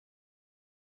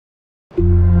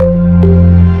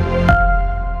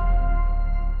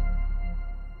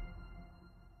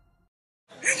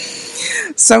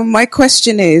So my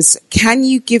question is, can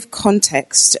you give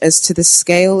context as to the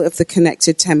scale of the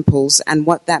connected temples and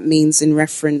what that means in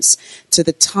reference to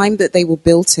the time that they were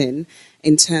built in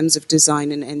terms of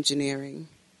design and engineering?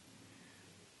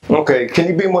 Okay, can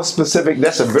you be more specific?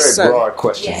 That's a very broad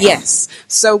question. Yes.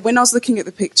 So when I was looking at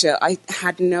the picture, I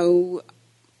had no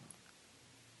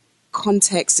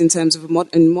context in terms of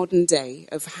in modern day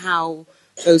of how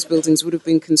those buildings would have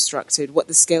been constructed, what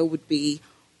the scale would be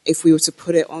if we were to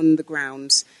put it on the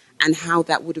ground, and how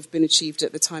that would have been achieved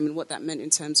at the time, and what that meant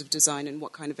in terms of design and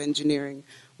what kind of engineering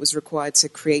was required to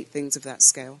create things of that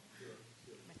scale.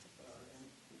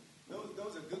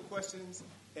 Those are good questions.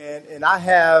 And I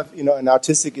have, an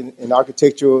artistic and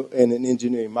architectural and an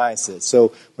engineering mindset.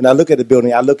 So when I look at a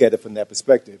building, I look at it from that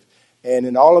perspective. And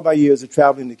in all of my years of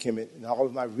traveling to Kemet and all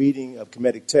of my reading of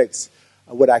Kemetic texts,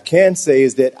 what I can say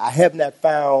is that I have not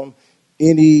found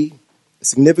any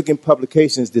significant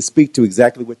publications that speak to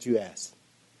exactly what you asked.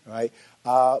 Right?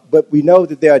 But we know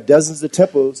that there are dozens of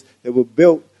temples that were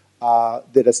built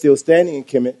that are still standing in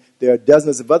Kemet. There are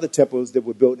dozens of other temples that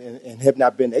were built and have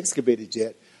not been excavated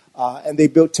yet. And they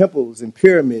built temples and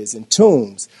pyramids and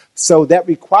tombs. So that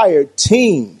required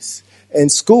teams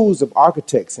and schools of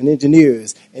architects and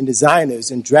engineers and designers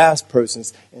and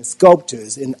draftspersons and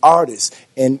sculptors and artists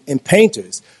and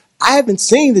painters. I haven't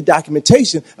seen the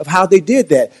documentation of how they did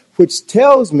that, which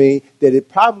tells me that it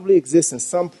probably exists in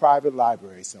some private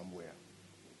library somewhere.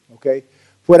 Okay?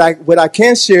 What I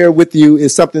can share with you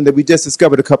is something that we just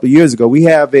discovered a couple of years ago. We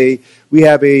have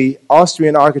a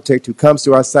Austrian architect who comes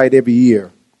to our site every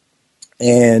year,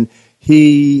 and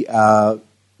he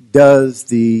does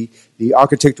the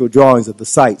architectural drawings of the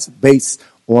sites based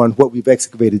on what we've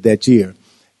excavated that year.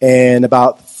 And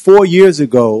about 4 years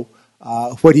ago,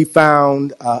 what he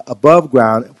found above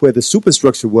ground, where the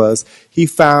superstructure was, he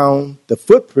found the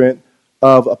footprint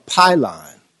of a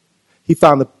pylon. He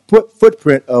found the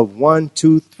footprint of 1,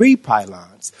 2, 3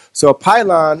 pylons. So a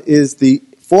pylon is the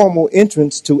formal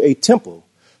entrance to a temple.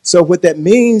 So what that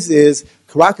means is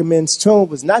Karakamen's tomb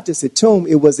was not just a tomb,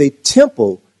 it was a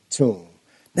temple tomb.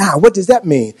 Now, what does that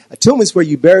mean? A tomb is where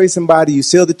you bury somebody, you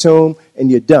seal the tomb, and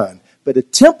you're done. But a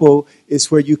temple is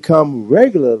where you come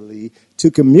regularly to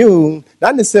commune,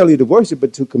 not necessarily to worship,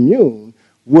 but to commune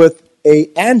with an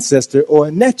ancestor or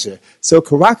a necher. So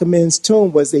Karakamen's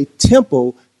tomb was a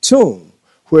temple tomb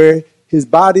where his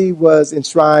body was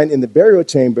enshrined in the burial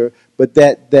chamber, but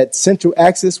that central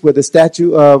axis where the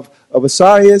statue of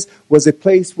Osiris was a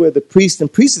place where the priests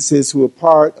and priestesses who were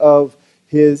part of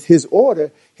his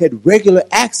order had regular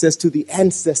access to the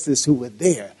ancestors who were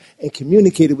there and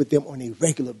communicated with them on a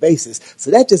regular basis. So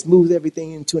that just moves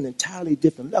everything into an entirely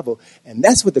different level. And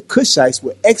that's what the Kushites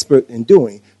were expert in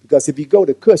doing. Because if you go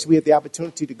to Kush, we had the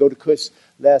opportunity to go to Kush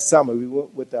last summer. We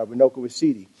went with Renoka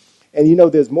Rashidi.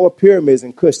 And there's more pyramids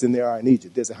in Kush than there are in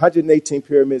Egypt. There's 118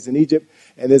 pyramids in Egypt,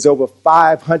 and there's over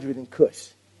 500 in Kush.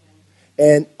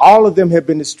 And all of them have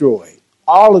been destroyed.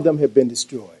 All of them have been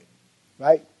destroyed,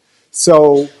 right?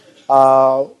 So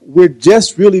we're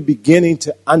just really beginning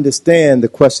to understand the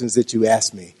questions that you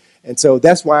asked me. And so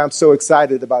that's why I'm so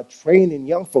excited about training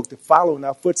young folk to follow in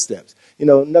our footsteps.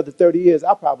 Another 30 years,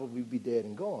 I'll probably be dead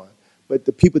and gone. But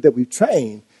the people that we've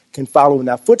trained can follow in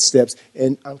our footsteps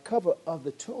and uncover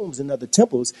other tombs and other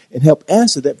temples and help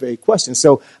answer that very question.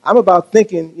 So I'm about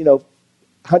thinking,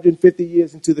 150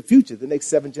 years into the future, the next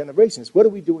 7 generations. What are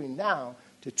we doing now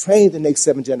to train the next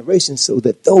 7 generations so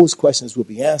that those questions will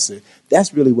be answered?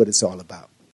 That's really what it's all about.